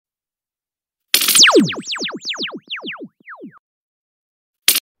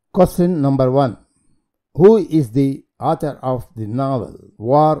Question number 1. Who is the author of the novel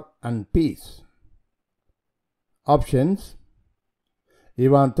War and Peace? Options: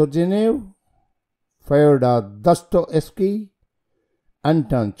 Ivan Turgenev, Fyodor Dostoevsky,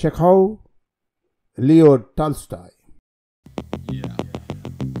 Anton Chekhov, Leo Tolstoy.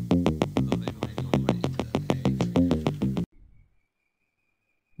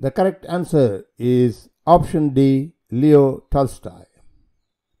 The correct answer is option D, Leo Tolstoy.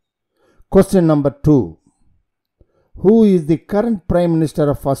 Question number 2. Who is the current Prime Minister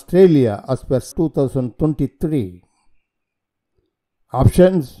of Australia as per 2023?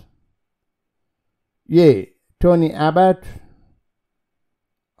 Options: A. Tony Abbott,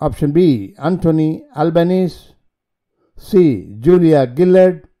 option B. Anthony Albanese, C. Julia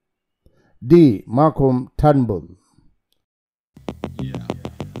Gillard, D. Malcolm Turnbull.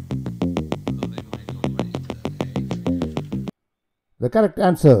 The correct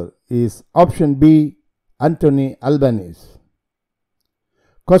answer is option B, Anthony Albanese.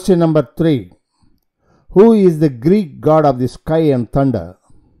 Question number 3. Who is the Greek god of the sky and thunder?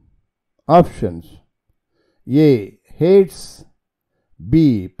 Options: A. Hades,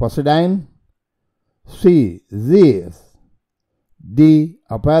 B. Poseidon, C. Zeus, D.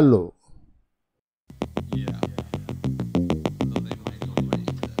 Apollo.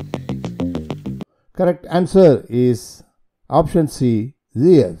 Correct answer is option C,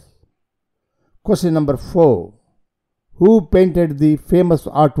 Zeus. Question number 4. Who painted the famous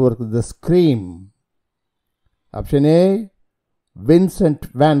artwork The Scream? Option A. Vincent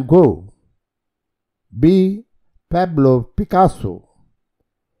van Gogh, B. Pablo Picasso,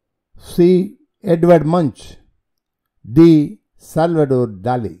 C. Edvard Munch, D. Salvador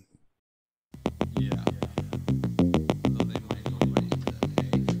Dali.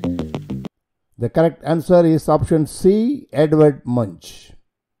 The correct answer is option C, Edvard Munch.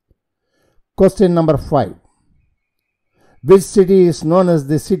 Question number 5. Which city is known as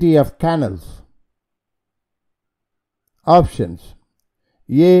the City of Canals? Options: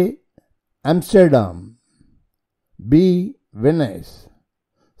 A. Amsterdam, B. Venice,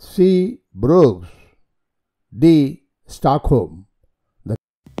 C. Bruges, D. Stockholm. The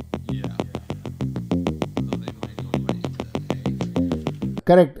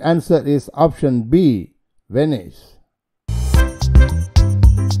correct answer is option B, Venice.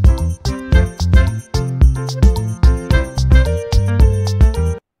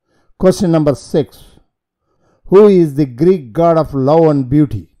 Question number 6. Who is the Greek god of love and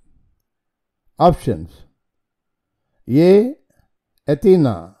beauty? Options: A.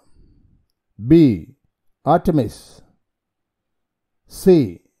 Athena, B. Artemis,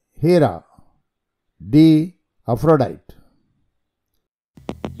 C. Hera, D. Aphrodite.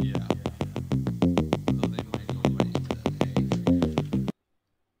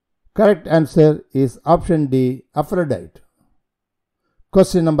 Correct answer is option D, Aphrodite.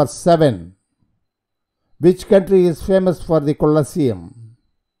 Question number 7. Which country is famous for the Colosseum?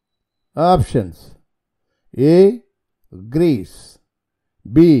 Options: A. Greece,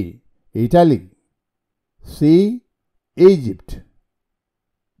 B. Italy, C. Egypt,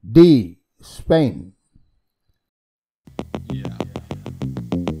 D. Spain.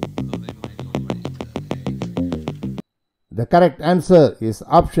 The correct answer is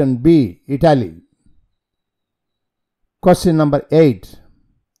option B, Italy. Question number 8.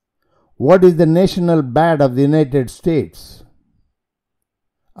 What is the national bird of the United States?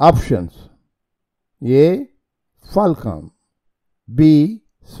 Options: A. Falcon, B.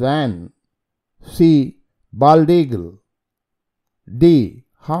 Swan, C. Bald eagle, D.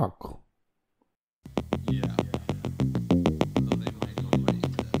 Hawk.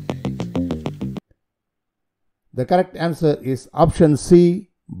 The correct answer is option C,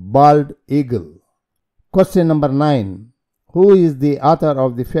 bald eagle. Question number 9. Who is the author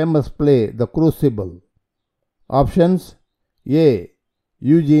of the famous play The Crucible? Options: A.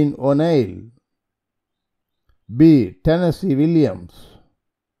 Eugene O'Neill, B. Tennessee Williams,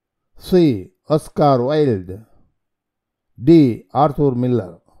 C. Oscar Wilde, D. Arthur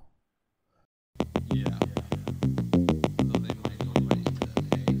Miller.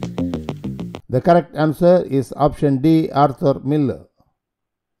 The correct answer is option D, Arthur Miller.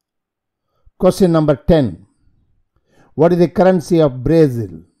 Question number 10. What is the currency of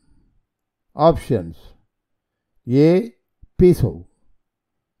Brazil? Options: A. Peso,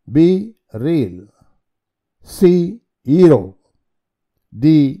 B. Real, C. Euro,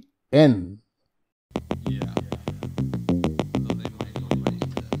 D. Yen.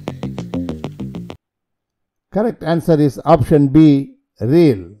 Correct answer is option B,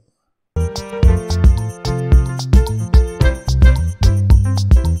 Real.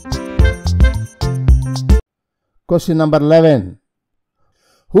 Question number 11.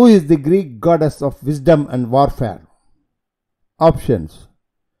 Who is the Greek goddess of wisdom and warfare? Options: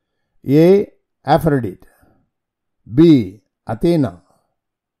 A. Aphrodite, B. Athena,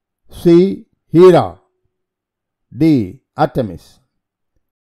 C. Hera, D. Artemis.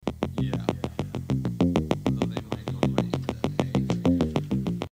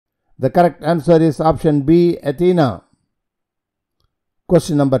 The correct answer is option B. Athena.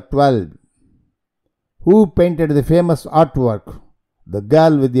 Question number 12. Who painted the famous artwork, The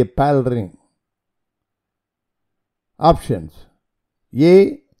Girl with the Pearl Ring? Options: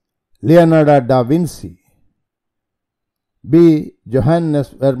 A. Leonardo da Vinci, B. Johannes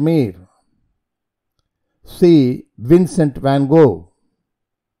Vermeer, C. Vincent van Gogh,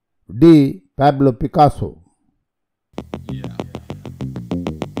 D. Pablo Picasso.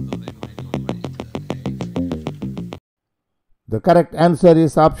 The correct answer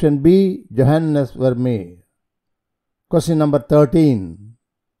is option B. Johannes Vermeer. Question number 13.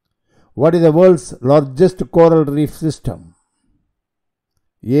 What is the world's largest coral reef system?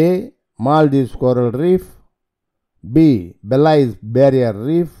 A. Maldives Coral Reef, B. Belize Barrier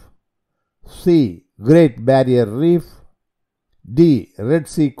Reef, C. Great Barrier Reef, D. Red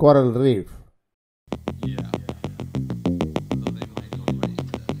Sea Coral Reef.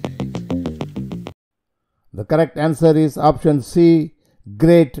 The correct answer is option C.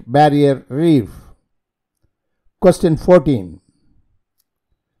 Great Barrier Reef. Question 14.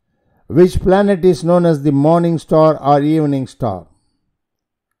 Which planet is known as the morning star or evening star?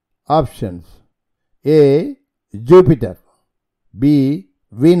 Options: A. Jupiter, B.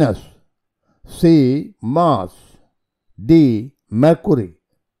 Venus, C. Mars, D. Mercury.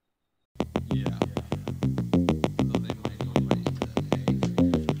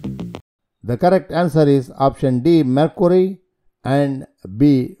 The correct answer is option D. Mercury and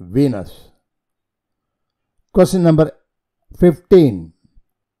B. Venus. Question number 15.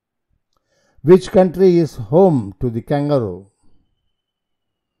 Which country is home to the kangaroo?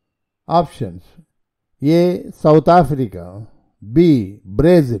 Options: A. South Africa, B.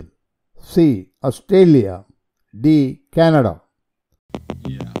 Brazil, C. Australia, D. Canada.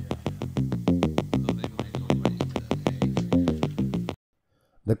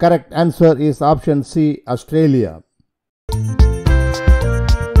 The correct answer is option C. Australia.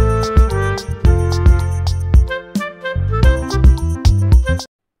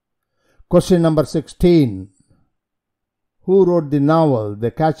 Question number 16. Who wrote the novel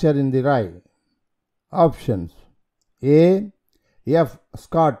The Catcher in the Rye? Options: A. F.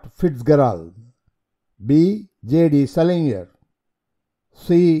 Scott Fitzgerald, B. J.D. Salinger,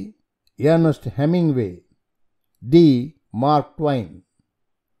 C. Ernest Hemingway, D. Mark Twain.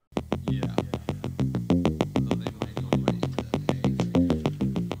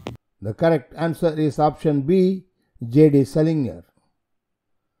 The correct answer is option B. J.D. Salinger.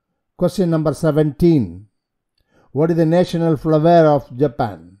 Question number 17. What is the national flower of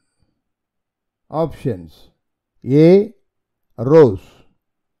Japan? Options: A. Rose,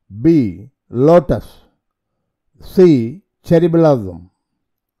 B. Lotus, C. Cherry blossom,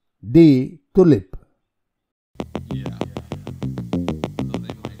 D. Tulip.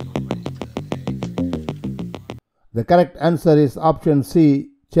 The correct answer is option C.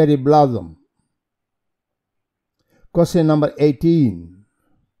 Cherry blossom. Question number 18.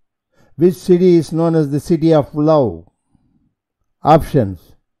 Which city is known as the City of Love?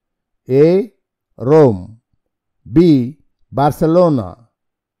 Options: A. Rome, B. Barcelona,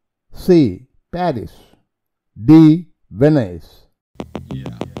 C. Paris, D. Venice.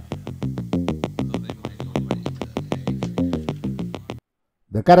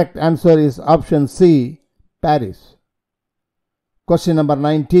 The correct answer is option C. Paris. Question number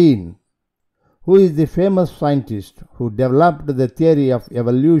 19. Who is the famous scientist who developed the theory of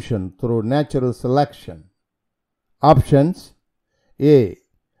evolution through natural selection? Options: A.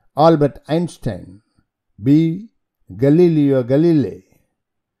 Albert Einstein, B. Galileo Galilei,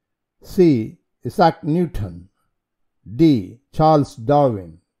 C. Isaac Newton, D. Charles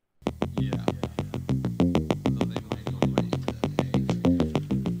Darwin.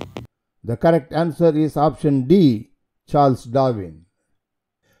 The correct answer is option D. Charles Darwin.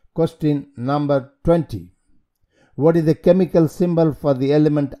 Question number 20. What is the chemical symbol for the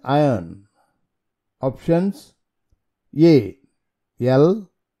element iron? Options: A. L,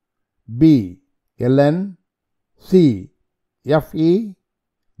 B. Ln, C. Fe,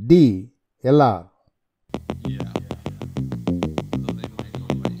 D. Lr.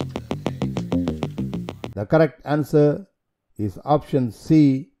 The correct answer is option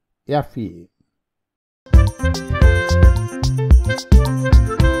C. Fe.